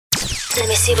Let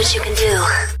me see what you can do.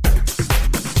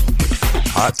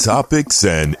 Hot topics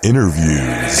and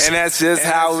interviews. And that's just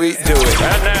how we do it.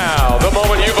 And now, the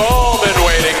moment you've all been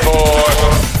waiting for.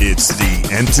 It's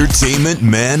the Entertainment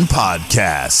Man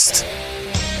Podcast.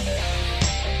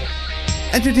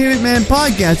 Entertainment Man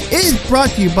Podcast is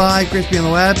brought to you by Crispy on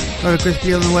the Web. Go to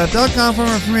crispyontheweb.com for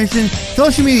more information,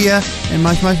 social media, and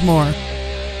much, much more.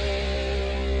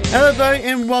 Hello, everybody,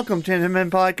 and welcome to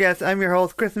Entertainment Man Podcast. I'm your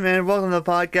host, Crispy Man. Welcome to the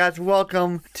podcast.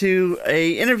 Welcome to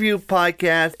a interview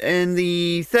podcast in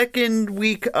the second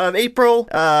week of April.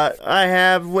 I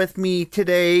have with me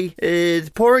today is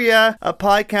Poria, a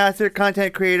podcaster,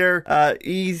 content creator.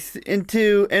 He's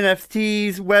into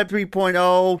NFTs, Web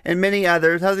 3.0, and many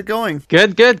others. How's it going?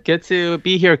 Good. Good to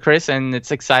be here, Chris, and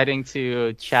it's exciting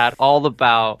to chat all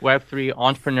about Web3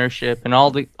 entrepreneurship and all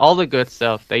the good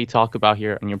stuff that you talk about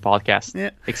here on your podcast. Yeah.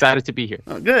 Excited to be here.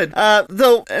 Oh, good.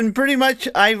 And pretty much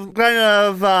I've kind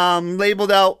of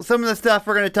labeled out some of the stuff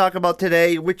we're going to talk about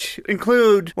today, which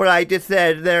include what I just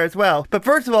said there as well. But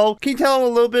first of all, can you tell a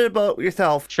little bit about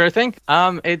yourself? Sure thing.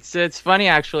 It's funny,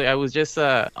 actually. I was just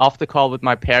off the call with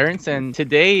my parents, and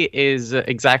today is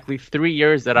exactly 3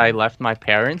 years that I left my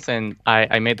parents, and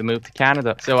I made the move to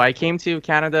Canada. So I came to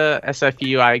Canada,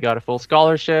 SFU. I got a full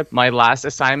scholarship. My last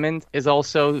assignment is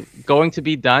also going to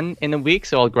be done in a week,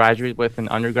 so I'll graduate with an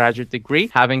undergraduate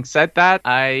degree. Having said that,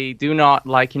 I do not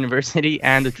like university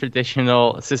and the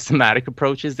traditional systematic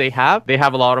approaches they have. They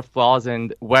have a lot of flaws,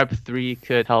 and Web3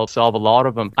 could help solve a lot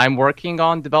of them. I'm working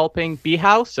on developing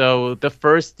BeeHouse, so the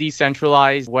first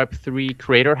decentralized Web3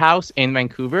 creator house in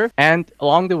Vancouver. And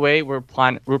along the way, we're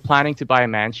planning to buy a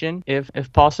mansion if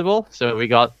possible. So we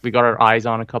got our eyes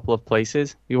on a couple of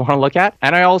places we want to look at.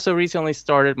 And I also recently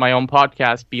started my own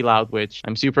podcast, Be Loud, which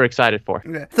I'm super excited for.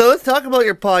 Okay. So let's talk about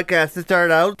your podcast to start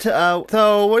out.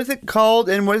 So what is it called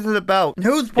and what is it about? And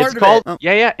who's part of it?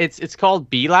 Yeah, it's called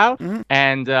Be Loud,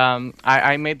 and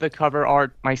I made the cover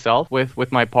art myself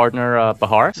with my partner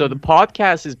Bahar. So the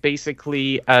podcast is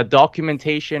basically a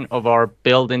documentation of our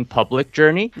build in public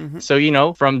journey.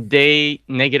 So from day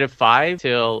 -5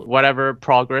 till whatever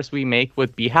progress we make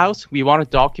with BeeHouse, we want to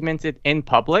document it in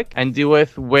public and do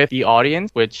it with the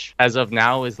audience, which as of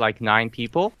now is like 9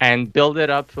 people, and build it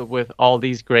up with all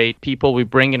these great people we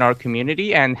bring in our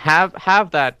community, and have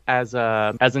that as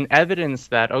an evidence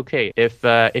that, okay, if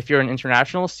you're an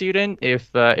international student,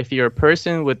 if you're a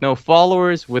person with no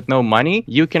followers, with no money,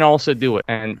 you can also do it,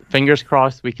 and fingers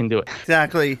crossed we can do it.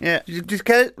 Exactly. Yeah. You just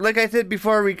gotta, like I said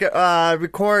before we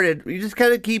recorded, you just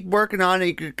gotta keep working on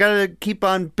it. You gotta keep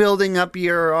on building up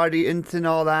your audience and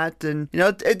all that, and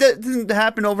it doesn't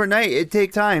happen overnight. It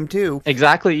takes time too.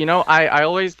 Exactly. I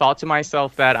always thought to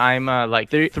myself that I'm like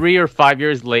 3 or 5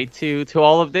 years late to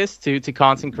all of this, to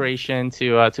content creation,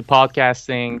 to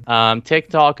podcasting,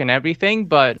 TikTok and everything,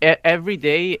 but every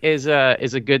day is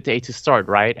a good day to start,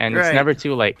 right? And It's never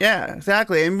too late. Yeah,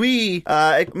 exactly. And we,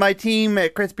 my team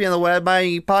at Crispy on the Web,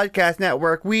 my podcast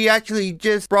network, we actually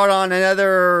just brought on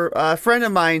another friend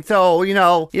of mine, so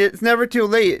it's never too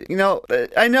late.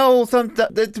 I know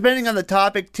depending on the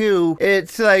topic too,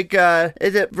 it's like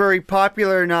is it very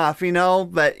popular enough,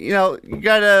 but you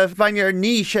gotta find your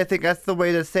niche. I think that's the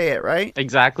way to say it, right?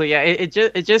 Exactly. Yeah,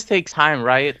 it just takes time,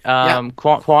 right?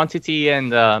 Quantity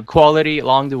and quality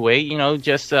along the way,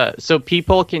 just so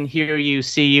people can hear you,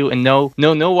 see you, and know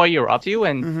what you're up to,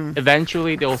 and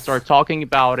eventually they'll start talking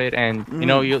about it, and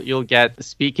you'll get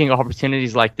speaking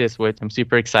opportunities like this, which I'm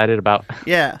super excited about.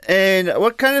 Yeah. And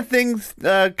what kind of things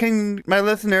can my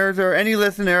listeners or any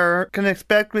listener can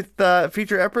expect with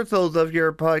future episodes of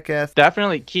your podcast?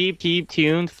 Definitely keep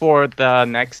tuned for the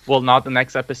next, not the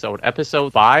next episode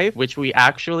 5, which we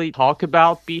actually talk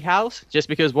about BeeHouse, just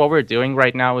because what we're doing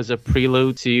right now is a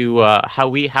prelude to how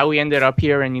we ended up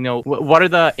here, and what are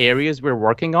the areas we're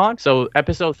working on. So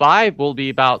episode 5 will be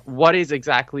about what is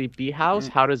exactly BeeHouse,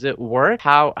 how does it work,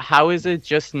 how is it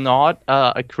just not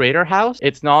a creator house,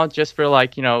 it's not just for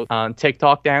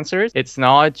TikTok dancers, it's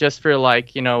not just for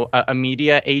a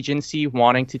media agency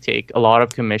wanting to take a lot of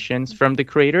commissions from the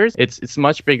creators. It's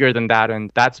much bigger than that,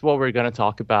 and that's what we're going to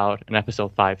talk about in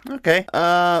episode 5. Okay.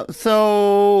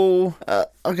 Do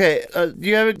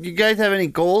you guys have any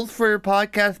goals for your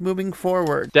podcast moving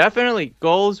forward? Definitely.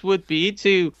 Goals would be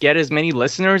to get as many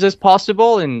listeners as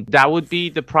possible, and that would be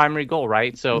the primary goal,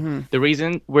 right? So the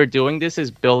reason we're doing this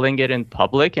is building it in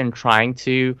public and trying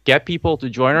to get people to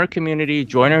join our community,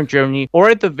 join our journey, or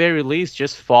at the very least,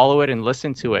 just follow it and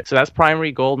listen to it. So that's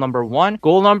primary goal number 1.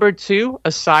 Goal number 2,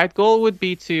 a side goal would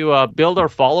be to build our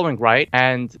following, right?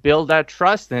 And build that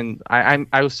trust. And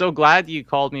I was so glad you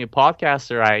called me a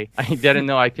podcaster. I didn't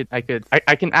know I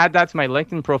can add that to my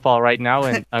LinkedIn profile right now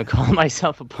and call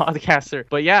myself a podcaster.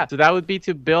 But yeah, so that would be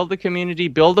to build the community,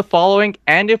 build the following,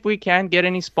 and if we can get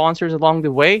any sponsors along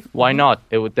the way, why not?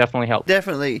 It would definitely help.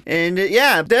 Definitely. And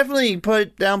yeah, definitely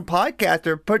put down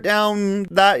podcaster, put down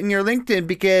that in your LinkedIn,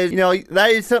 because, you know,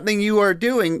 that is something you are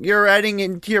doing. You're adding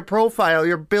into your profile.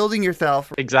 You're building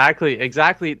yourself. Exactly.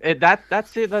 That's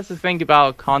it. That's the thing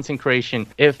about content creation.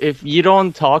 If you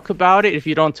don't talk about it, if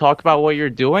you don't talk about what you're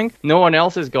doing, no one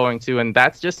else is going to. And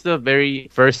that's just the very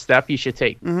first step you should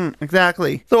take.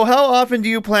 Exactly. So how often do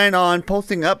you plan on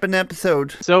posting up an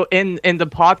episode? So in the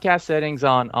podcast settings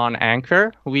on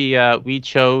Anchor, we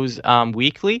chose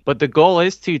weekly, but the goal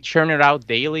is to churn it out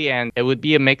daily, and it would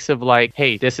be a mix of like,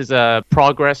 hey, this is a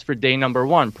progress for day number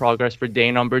 1, progress for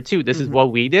day number 2. This is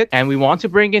what we did, and we want to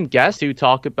bring in guests to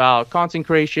talk about content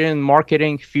creation,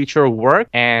 marketing, future work,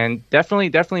 and definitely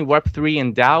Web3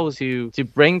 and DAOs to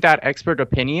bring that expert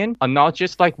opinion on not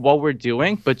just like what we're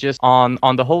doing, but just on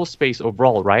the whole space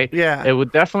overall, right? Yeah. It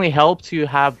would definitely help to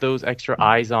have those extra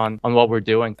eyes on what we're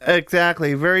doing.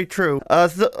 Exactly. Very true.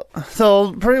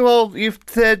 So pretty well you've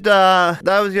said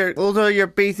those are your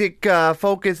basic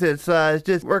focuses.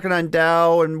 Just working on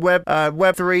DAO and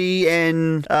Web3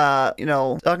 and you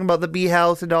know, talking about the B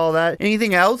House and all that.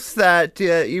 Anything else that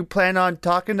you plan on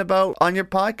talking about on your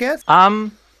podcast?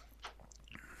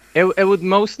 It would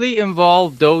mostly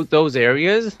involve those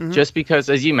areas, just because,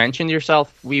 as you mentioned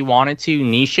yourself, we wanted to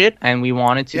niche it and we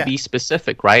wanted to be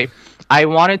specific, right? I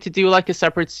wanted to do like a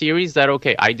separate series that,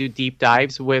 okay, I do deep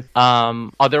dives with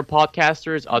other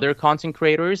podcasters, other content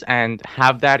creators, and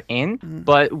have that in.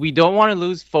 But we don't want to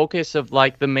lose focus of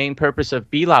like the main purpose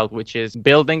of Be Loud, which is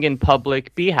building in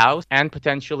public B House and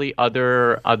potentially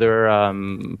other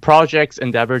projects,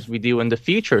 endeavors we do in the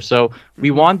future. So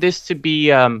we want this to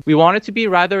be, we want it to be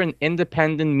rather an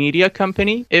independent media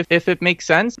company, if it makes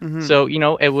sense. So, you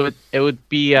know, it would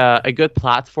be a good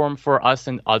platform for us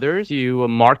and others to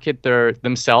market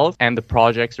themselves and the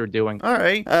projects they're doing. All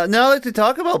right. Now I'd like to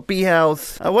talk about B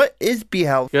House. What is B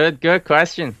House? Good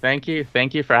question. Thank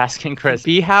you for asking, Chris.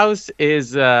 B House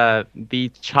is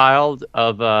the child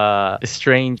of a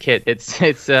strange kid.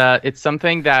 It's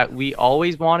something that we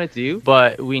always want to do,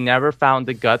 but we never found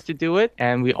the guts to do it,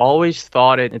 and we always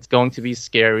thought it's going to be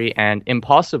scary and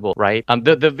impossible, right?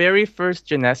 The very first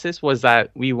genesis was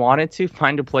that we wanted to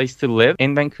find a place to live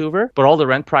in Vancouver, but all the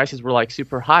rent prices were like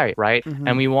super high, right?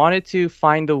 And we wanted to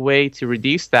find a way to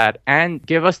reduce that and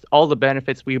give us all the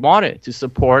benefits we wanted to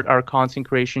support our content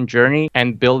creation journey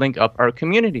and building up our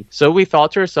community. So we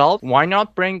thought to ourselves, why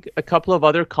not bring a couple of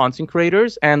other content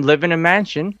creators and live in a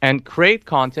mansion and create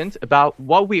content about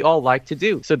what we all like to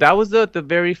do? So that was the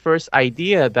very first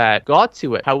idea that got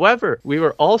to it. However, we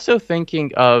were also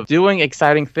thinking of doing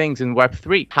exciting things in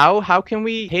Web3. How can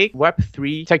we take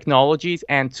Web3 technologies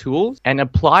and tools and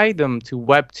apply them to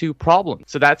Web2 problems?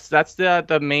 So that's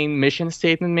the main mission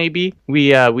statement maybe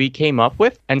we came up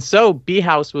with. And so B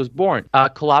House was born, a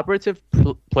collaborative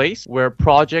place where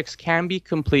projects can be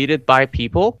completed by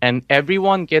people and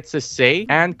everyone gets a say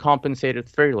and compensated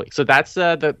fairly. So that's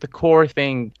the core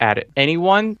thing at it.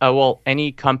 Anyone,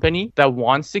 any company that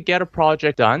wants to get a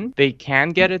project done, they can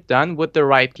get it done with the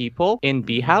right people in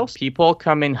B House. People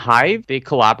come in Hive, they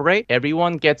collaborate,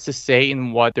 everyone gets a say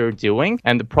in what they're doing,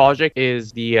 and the project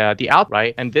is the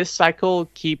outright. And this cycle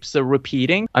keeps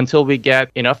repeating until we get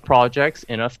enough projects,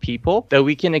 enough people that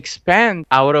we can expand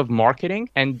out of marketing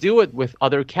and do it with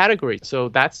other categories. So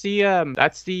that's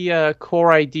the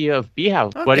core idea of B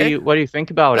House. Okay. What do you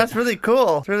think about That's really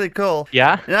cool. It's really cool.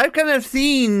 Yeah. And I've kind of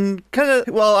seen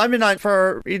I'm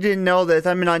you didn't know this,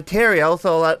 I'm in Ontario,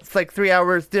 so that's like 3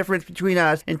 hours difference between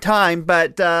us in time.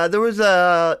 But there was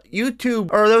a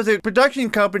production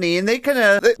company, and they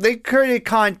created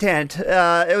content.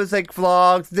 It was like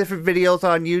vlogs, different videos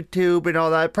on YouTube and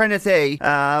all that. Apprentice A.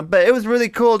 But it was really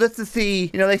cool just to see,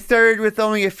 they started with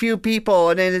only a few people,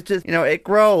 and then it's just, it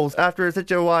grows after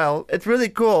such a while. It's really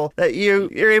cool that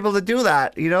you're able to do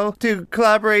that, to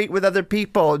collaborate with other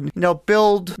people and,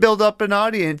 build up an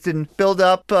audience and build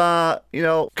up,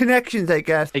 connections, I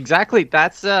guess. Exactly.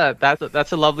 That's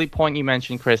a lovely point you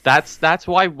mentioned, Chris. That's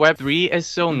why Web3 is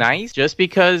so nice, just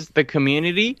because the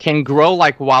community can grow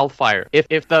like wildfire.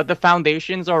 If the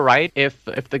foundations are right, if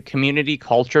the community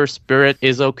culture spirit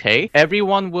is okay,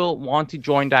 everyone will want to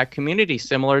join that community,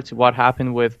 similar to what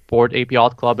happened with Bored Ape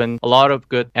Yacht Club and a lot of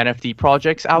good NFT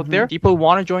projects out there. People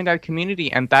want to join that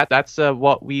community, and that's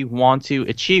what we want to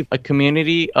achieve: a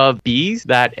community of bees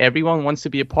that everyone wants to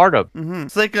be a part of.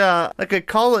 It's like a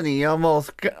colony,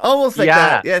 almost like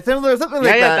that. Yeah, similar, something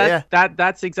like that.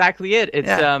 That's exactly it. It's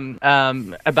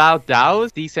about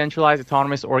DAOs, decentralized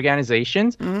autonomous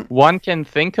organizations. One can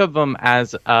think of them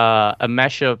as a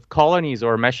mesh of colonies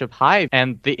or a mesh of hive,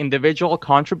 and the individual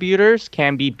contributors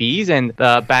can be bees. And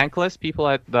the Bankless people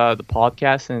at the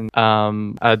podcast and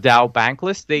DAO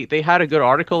Bankless, they had a good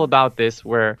article about this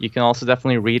where you can also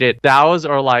definitely read it. DAOs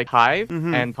are like hive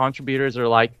and contributors are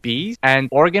like bees, and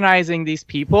organizing these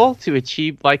people to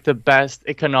achieve like the best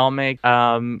economic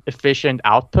efficient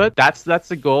output, that's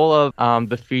the goal of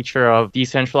the future of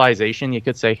decentralization, you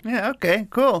could say. Yeah, okay,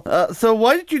 cool. So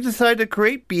why did you decide to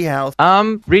create Bee House?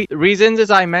 Reasons,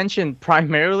 as I mentioned,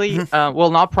 primarily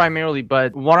well, not primarily,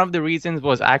 but one of the reasons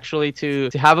was actually to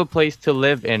have a place to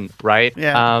live in, right?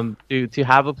 To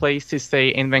have a place to stay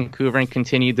in Vancouver and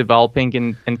continue developing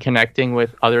and connecting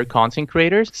with other content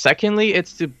creators. Secondly,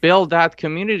 it's to build that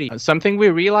community. Something we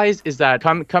realized is that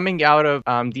coming out of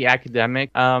the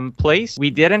academic place, we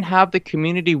didn't have the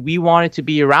community we wanted to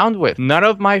be around with. None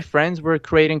of my friends were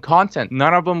creating content.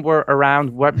 None of them were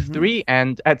around Web3.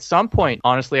 And at some point,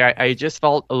 honestly, I just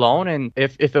felt alone. And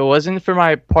if it wasn't for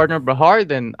my partner Bahar,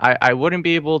 then I wouldn't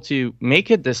be able to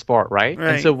make it this far, right?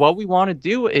 And so what we want to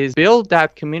do is build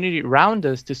that community around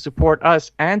us to support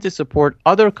us and to support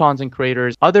other content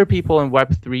creators, other people in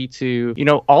Web3 to,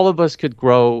 all of us could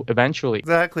grow eventually.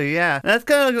 Exactly, yeah. And that's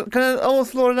kind of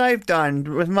almost what I've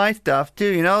done with my stuff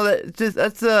too,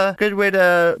 that's a good way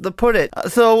to put it.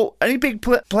 So any big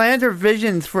plans or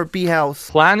visions for Bee House?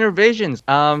 Plan or visions?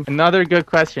 Another good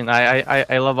question.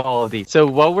 I love all of these. So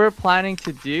what we're planning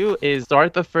to do is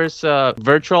start the first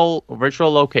virtual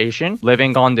location,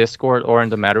 living on Discord or in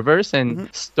the metaverse,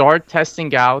 and start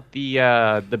testing out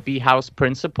the Bee House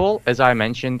principle. As I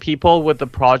mentioned, people with the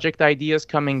project ideas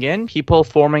coming in, people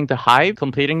forming the hive,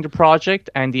 completing the project,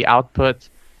 and the output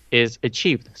is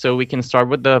achieved. So we can start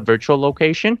with the virtual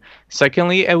location.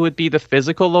 Secondly, it would be the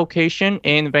physical location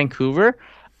in Vancouver.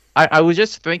 I was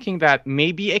just thinking that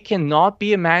maybe it cannot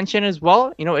be a mansion as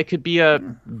well. It could be a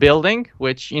building,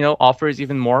 which, offers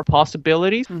even more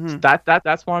possibilities. So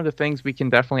that's one of the things we can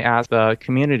definitely ask the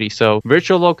community. So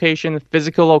virtual location,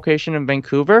 physical location in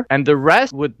Vancouver, and the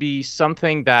rest would be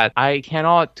something that I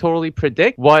cannot totally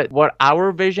predict. What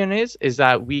our vision is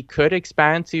that we could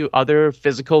expand to other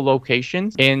physical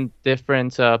locations in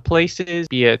different places,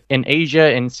 be it in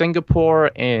Asia, in Singapore,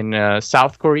 in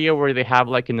South Korea, where they have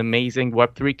like an amazing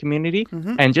Web3 community,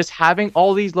 and just having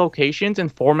all these locations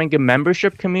and forming a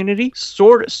membership community,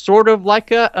 sort of like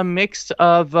a mix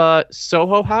of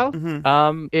Soho House,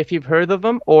 if you've heard of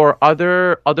them, or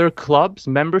other clubs,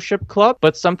 membership club,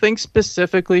 but something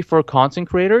specifically for content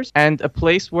creators, and a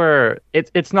place where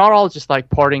it's not all just like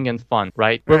partying and fun,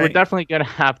 right? Where we're definitely gonna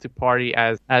have to party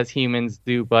as humans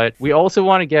do, but we also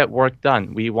want to get work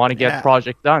done. We want to get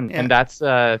project done, and that's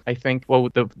I think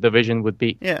what the vision would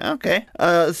be. Yeah. Okay.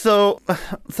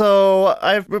 So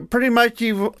I've pretty much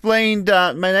you've explained.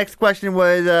 My next question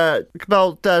was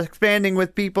about expanding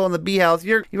with people in the Bee House.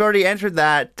 You've already answered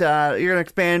that. You're going to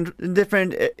expand in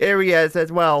different areas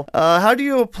as well. How do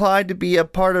you apply to be a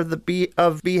part of the Bee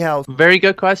House? Very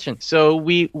good question. So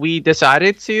we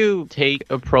decided to take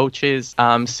approaches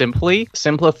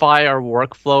simplify our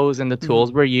workflows and the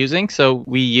tools we're using. So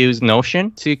we use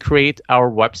Notion to create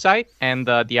our website, and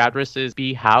the address is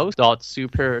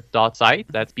beehouse.super.site.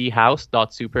 That's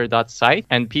beehouse.super.site,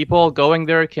 and people going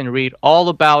there can read all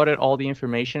about it. All the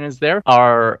information is there.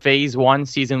 Our phase 1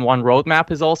 season 1 roadmap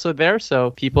is also there,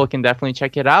 so people can definitely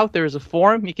check it out. There's a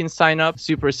form, you can sign up.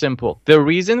 Super simple. The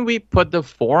reason we put the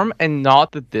form and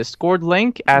not the Discord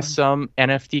link, as some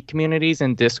NFT communities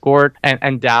and Discord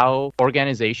and DAO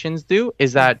organizations do,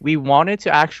 is that we wanted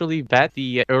to actually vet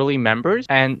the early members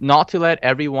and not to let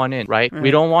everyone in, right? We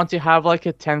don't want to have like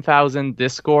a 10,000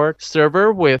 Discord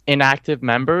server with inactive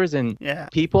members and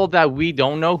people that we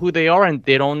don't know who they are and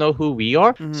they don't know who we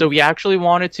are. So we actually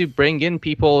wanted to bring in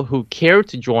people who care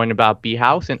to join about Bee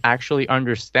House and actually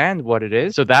understand what it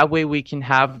is. So that way we can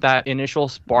have that initial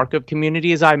spark of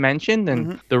community, as I mentioned,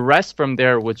 and the rest from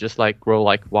there would just like grow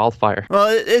like wildfire. Well,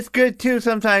 it's good too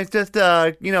sometimes just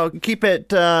keep it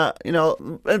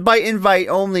by invite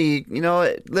only.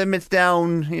 It limits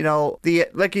down the,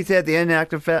 like you said, the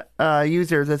inactive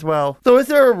users as well. So is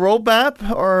there a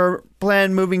roadmap or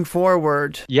plan moving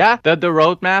forward? Yeah, the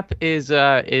roadmap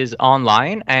is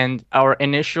online, and our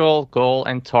initial goal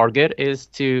and target is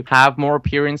to have more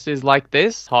appearances like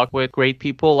this, talk with great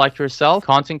people like yourself,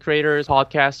 content creators,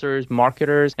 podcasters,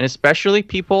 marketers, and especially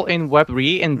people in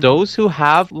Web3 and those who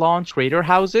have launched creator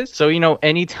houses. So,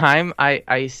 anytime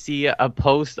I see a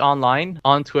post online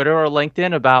on Twitter or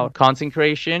LinkedIn about content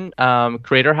creation,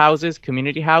 creator houses,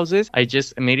 community houses, I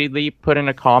just immediately put in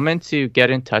a comment to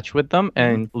get in touch with them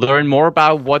and learn more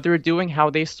about what they're doing, how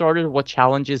they started, what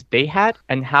challenges they had,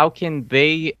 and how can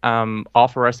they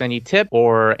offer us any tip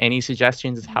or any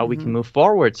suggestions as how we can move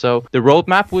forward. So the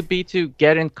roadmap would be to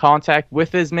get in contact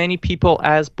with as many people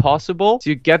as possible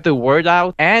to get the word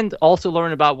out and also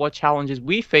learn about what challenges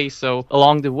we face. So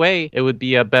along the way, it would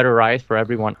be a better ride for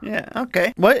everyone. Yeah,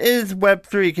 okay. What is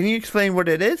Web3? Can you explain what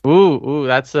it is? Ooh,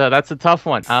 that's a tough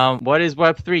one. What is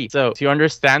Web3? So to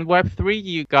understand Web3,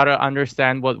 you gotta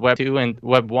understand what Web2 and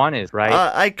Web1 is, right?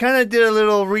 I kind of did a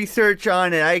little research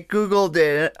on it. I Googled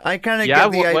it. I kind of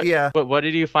get the idea. But what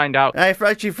did you find out? I've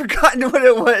actually forgotten what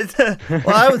it was.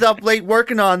 Well, I was up late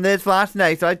working on this last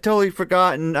night, so I'd totally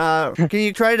forgotten. Can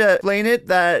you try to explain it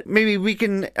that maybe we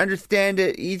can understand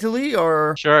it easily,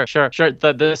 or? Sure.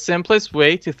 The simplest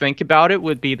way to think about it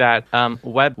would be that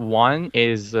Web 1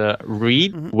 is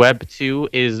read, Web 2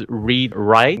 is read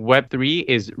write, Web 3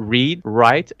 is read,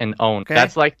 write, and own. Okay.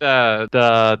 That's like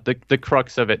the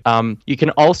crux of it. You can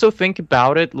also think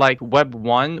about it like Web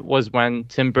 1 was when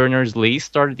Tim Berners-Lee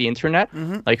started the internet,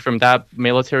 like from that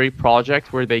military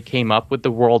project where they came up with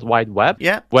the World Wide Web.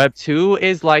 Yeah. Web 2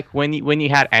 is like when you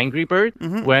had Angry Bird,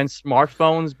 when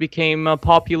smartphones became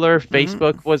popular,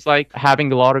 Facebook was like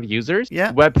having a lot of users.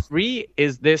 Yeah. Web 3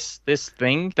 is this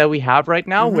thing that we have right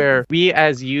now where we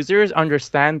as users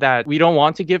understand that we don't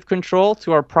want to give control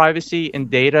to our privacy and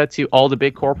data to all the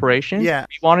big corporations. Yeah.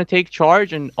 We want to take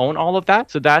charge and own all of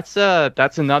that. So that's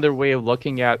another way of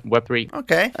looking at Web 3.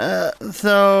 Okay.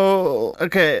 So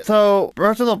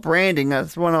personal branding,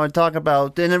 that's what I want to talk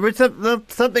about. And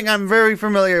it's something I'm very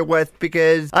familiar with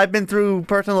because I've been through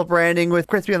personal branding with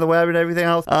Crispy on the Web and everything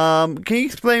else. Can you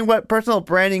explain what personal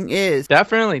branding is?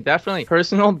 Definitely.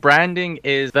 Personal branding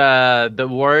is the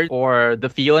word or the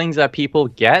feelings that people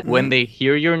get when they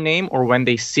hear your name or when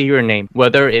they see your name,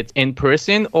 whether it's in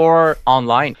person or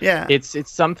online. Yeah. It's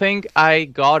something I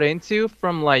got into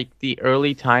from like the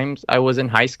early times I was in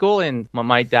high school, and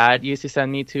my dad used to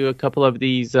send me to a couple of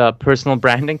these personal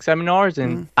branding seminars,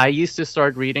 and I used to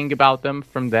start reading about them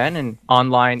from then, and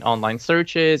online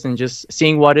searches and just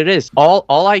seeing what it is.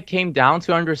 All I came down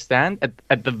to understand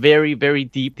at the very, very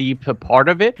deep part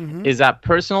of it is that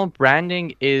personal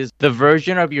branding is the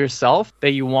version of yourself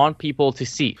that you want people to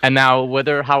see. And now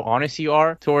whether how honest you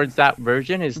are towards that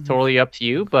version is totally up to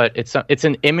you, but it's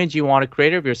an image you want to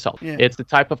create of yourself. Yeah. It's the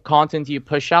type of content you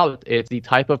push out. It's the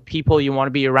type of people you want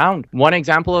to be around. One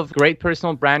example of great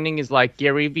personal branding is like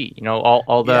Gary Vee.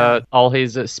 All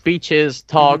his speeches,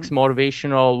 talks,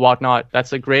 motivational, whatnot.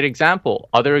 That's a great example.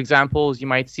 Other examples you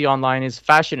might see online is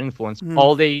fashion influence.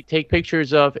 All they take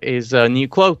pictures of is new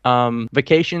clothes,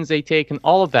 vacations they take, and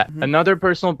all of that. Another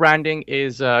personal branding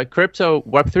is crypto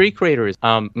Web3 creators,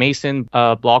 Mason,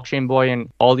 Blockchain Boy, and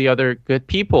all the other good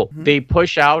people. They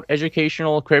push out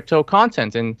educational crypto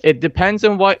content, and it depends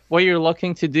on what you're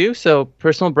looking to do. So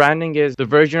personal branding is the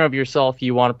version of yourself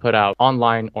you want to put out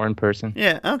online or in person.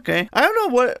 Yeah, okay. I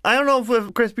don't know if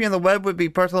with Crispy on the Web would be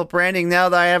personal branding now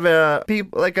that I have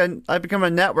I become a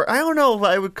network. I don't know if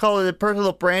I would call it a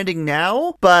personal branding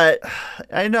now, but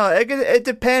I know it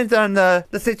depends on the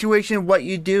situation, what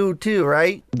you do too,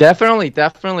 right? Definitely.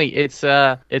 It's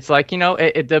like,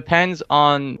 it depends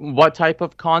on what type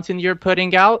of content you're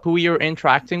putting out, who you're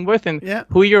interacting with, and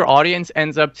who your audience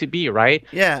ends up to be, right?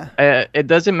 Yeah. It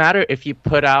doesn't matter if you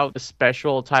put out a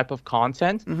special type of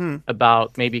content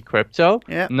about maybe crypto.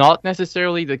 Yeah. Not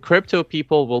necessarily the crypto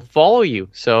people will follow you.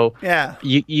 So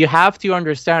you have to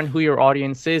understand who your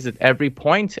audience is at every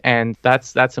point, and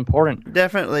that's important.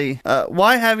 Definitely.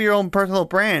 Why have your own personal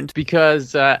brand?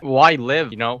 Because why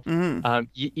live?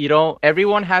 You don't.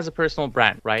 Everyone has a personal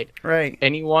brand, right? Right.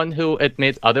 Anyone who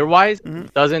admits otherwise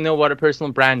doesn't know what a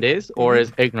personal brand is or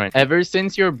is ignorant. Ever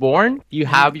since you're born, you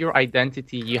have your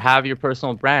identity. You have your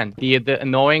personal brand. The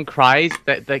annoying cries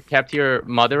that kept your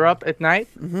mother up at night.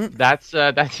 That's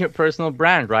your personal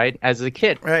brand, right? As a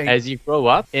kid, right. As you grow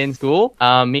up in school,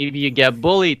 maybe you get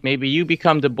bullied. Maybe you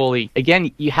become the bully.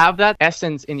 Again, you have that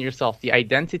essence in yourself, the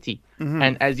identity.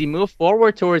 And as you move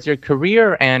forward towards your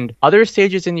career and other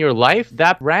stages in your life,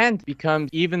 that brand becomes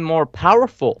even more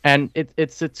powerful. And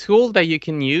it's a tool that you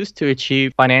can use to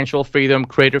achieve financial freedom,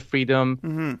 creative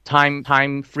freedom,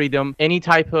 time freedom, any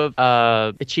type of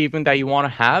achievement that you want to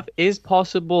have is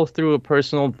possible through a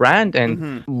personal brand,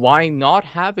 and why not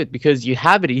have it? Because you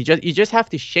have it. You just have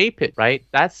to shape it, right?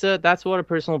 That's what a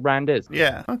personal brand is.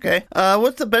 Yeah. Okay.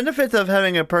 What's the benefits of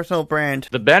having a personal brand?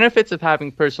 The benefits of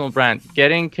having personal brand: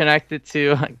 getting connected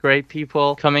to great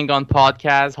people, coming on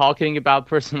podcasts, talking about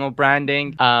personal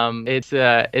branding.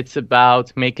 It's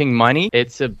about making money.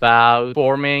 It's about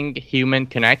forming human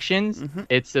connections.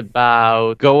 It's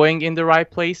about going in the right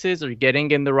places or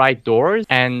getting in the right doors.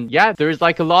 And yeah, there's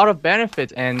like a lot of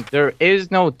benefits, and there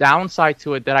is no downside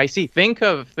to it that I see. Think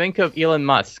of Elon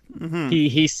Musk.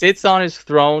 He sits on his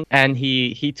throne and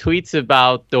he tweets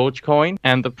about Dogecoin,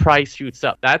 and the price shoots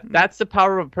up. That's the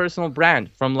power of a personal brand.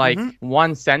 From like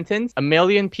one sentence, a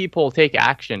million people take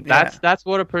action. That's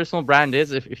what a personal brand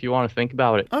is, if you want to think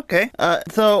about it. Okay.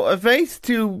 So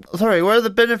what are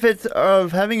the benefits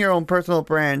of having your own personal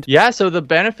brand? Yeah, so the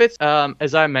benefits,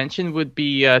 as I mentioned, would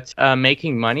be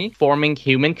making money, forming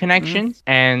human connections,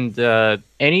 and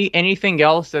anything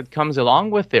else that comes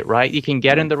along with it, right? You can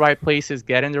get in the right places,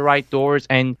 get in the right doors,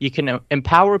 and you can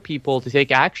empower people to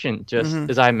take action, just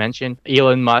as I mentioned,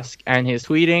 Elon Musk and his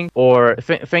tweeting, or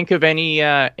think of any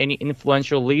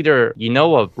influential leader you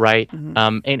know of, right?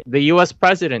 And the U.S.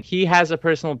 president, he has a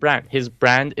personal brand. His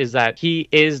brand is that he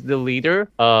is the leader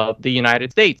of the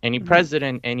United States. Any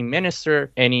president, any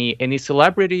minister, any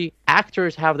celebrity,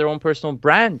 actors have their own personal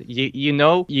brand. You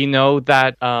know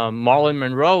that Marilyn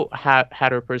Monroe had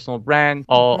her personal brand.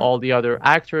 All the other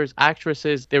actors,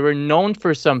 actresses, they were known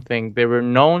for something. They were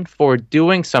known for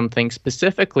doing something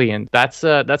specifically, and that's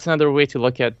another way to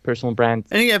look at personal brands.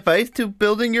 Any advice to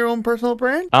building your own personal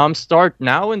brand? Start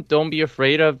now and don't be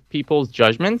afraid of people's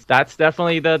judgments. That's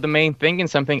definitely the main thing, and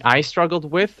something I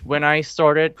struggled with when I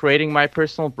started creating my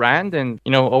personal brand. And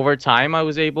over time I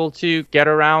was able to get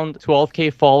around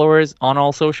 12K followers on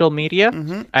all social media.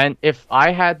 And if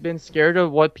I had been scared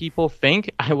of what people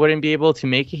think, I wouldn't be able to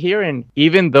make it here. And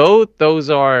even though those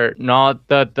are not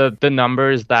the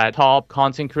numbers that top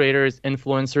content creators,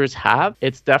 influencers have,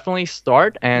 it's definitely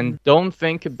start, and don't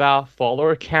think about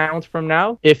follower count from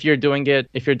now if you're doing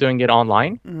it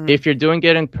online. If you're doing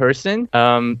it in person,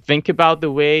 think about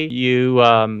the way you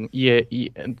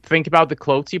think about the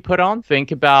clothes you put on,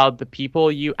 think about the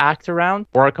people you act around,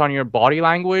 work on your body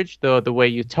language, the way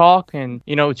you talk, and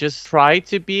just try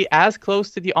to be as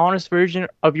close to the honest version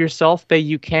of yourself that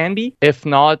you can be. If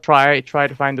not, try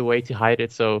to find a way to hide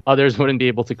it so others wouldn't be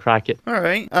able to crack it. All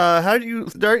right. How do you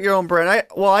start your own brand?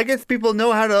 I guess people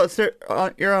know how to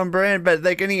start your own brand, but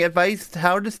like, any advice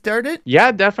how to start it?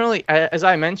 Yeah, definitely. As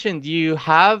I mentioned, you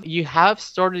have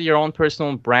started your own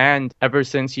personal brand ever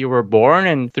since you were born,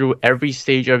 and through every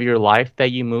stage of your life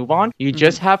that you move on. You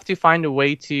just have to find a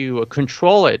way to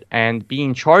control it and be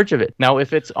in charge of it. Now,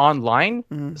 if it's online,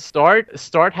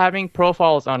 start having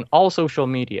profiles on all social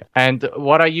media. And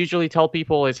what I usually tell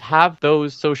people is have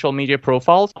those social media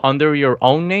profiles under your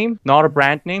own name, not a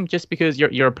brand name, just because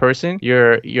you're a person.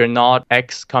 You're not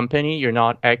X company, you're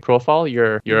not X profile,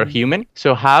 you're a human.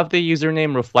 So have the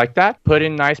username reflect that. Put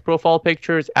in nice profile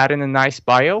pictures, add in a nice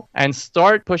bio, and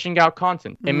start pushing out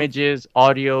content. Images,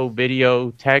 audio,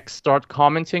 video, text. Start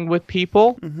commenting with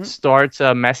people. Start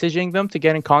messaging them to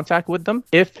get in contact with them.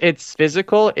 If it's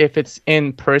physical, if it's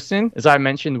in person, as I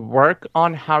mentioned, work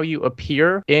on how you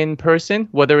appear in person,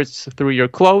 whether it's through your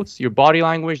clothes, your body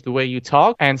language, the way you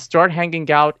talk, and start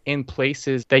hanging out in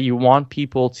places that you want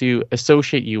people to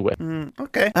associate you with.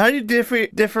 Okay. How do you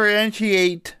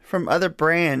differentiate from other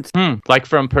brands? Like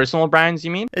from personal brands,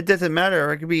 you mean? It doesn't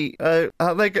matter. It could be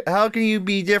like, how can you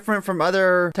be different from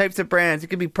other types of brands? It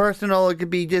could be personal. It could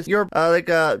be just your like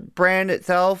a brand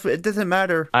itself. It doesn't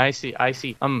matter. I see.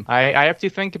 I have to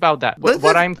think about that.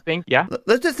 Yeah.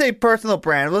 Let's just say personal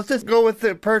brand. Let's just go with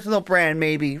the personal brand.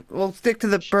 Maybe we'll stick to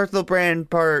the personal brand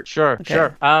part. Sure. Okay.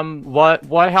 Sure.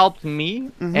 What helped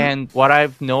me and what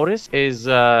I've noticed is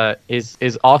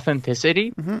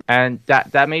authenticity, and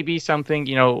that may be something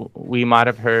we might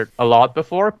have heard a lot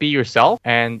before. Be yourself,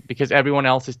 and because everyone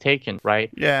else is taken,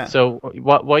 right? Yeah. So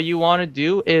what you want to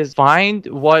do is find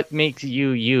what makes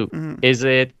you you. Is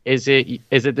it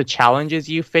the challenges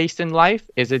you faced in life?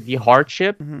 Is it the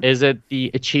hardship? Is it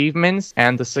the achievements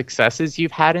and the successes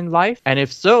you've had in life? And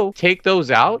if so, take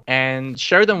those out and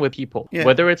share them with people. Yeah.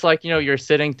 Whether it's like you're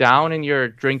sitting down and you're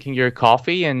drinking your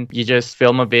coffee and you just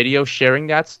film a video sharing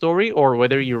that story, or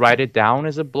whether you write it down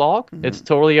as a blog, it's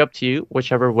totally up to you,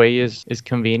 whichever whichever way is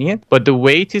convenient. But the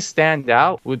way to stand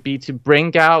out would be to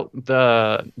bring out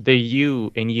the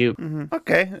you in you.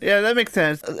 Okay, yeah, that makes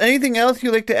sense. Anything else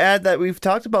you'd like to add that we've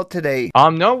talked about today?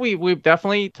 No, we've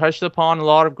definitely touched upon a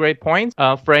lot of great points.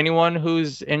 For anyone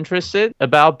who's interested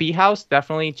about B House,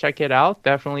 definitely check it out.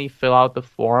 Definitely fill out the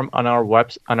form on our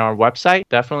website.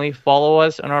 Definitely follow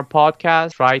us on our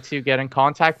podcast. Try to get in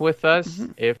contact with us.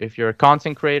 If you're a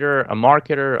content creator, a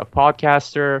marketer, a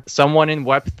podcaster, someone in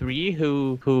Web3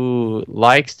 who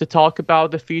likes to talk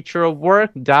about the future of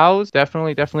work, DAOs,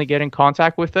 definitely get in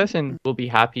contact with us, and we'll be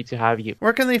happy to have you.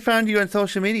 Where can they find you on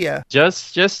social media?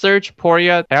 Just search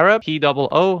Pooriat Arab,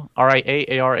 POORIAARAB,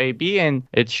 and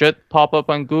it should pop up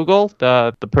on Google,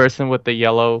 the person with the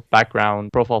yellow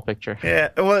background profile picture. Yeah,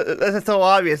 well, that's so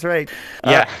obvious, right?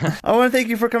 Yeah. I want to thank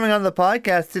you for coming on the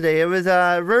podcast today. It was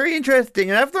very interesting,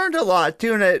 and I've learned a lot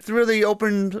too, and it's really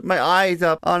opened my eyes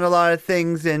up on a lot of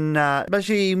things, and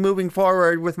especially moving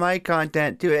forward with my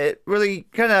content too. It really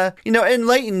kind of,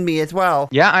 enlightened me as well.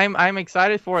 Yeah, I'm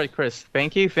excited for it, Chris.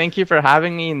 Thank you for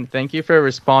having me, and thank you for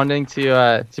responding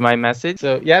to my message.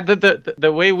 So yeah,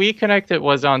 the way we connected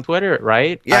was on Twitter,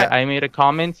 right? Yeah. I made a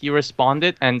comment, you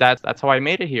responded, and that's how I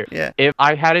made it here. Yeah. If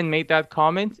I hadn't made that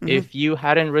comment, if you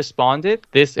hadn't responded,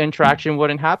 this interaction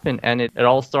wouldn't happen, and it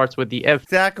all starts with the if.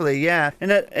 Exactly, yeah.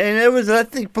 And it was, I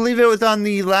believe it was on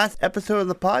the last episode of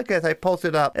the podcast I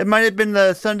posted up. It might have been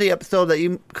the Sunday episode that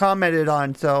you commented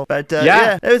on. So, but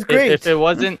yeah, it was great. If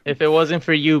it wasn't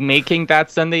for you making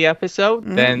that Sunday episode,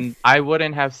 then I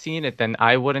wouldn't have seen it. Then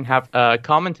I wouldn't have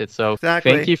commented. So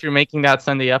exactly. Thank you for making that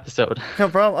Sunday episode. No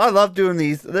problem. I love doing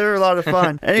these. They're a lot of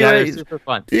fun. Yeah, Anyways, they're super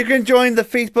fun. You can join the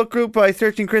Facebook group by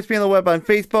searching Crispy on the Web on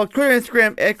Facebook, Twitter,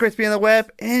 Instagram at Crispy on the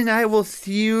Web, and I will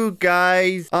see you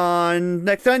guys on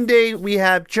next Sunday. We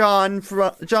have John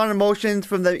Emotions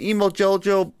from the Emo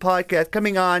Jojo podcast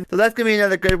coming on, so that's gonna be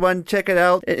another good one. Check it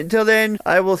out. Until then,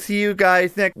 I will see you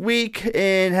guys next week,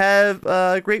 and have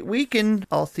a great week, and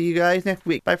I'll see you guys next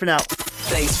week. Bye for now.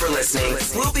 Thanks for listening.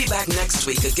 We'll be back next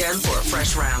week again for a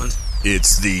fresh round.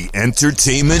 It's the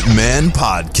Entertainment Man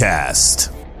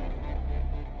Podcast.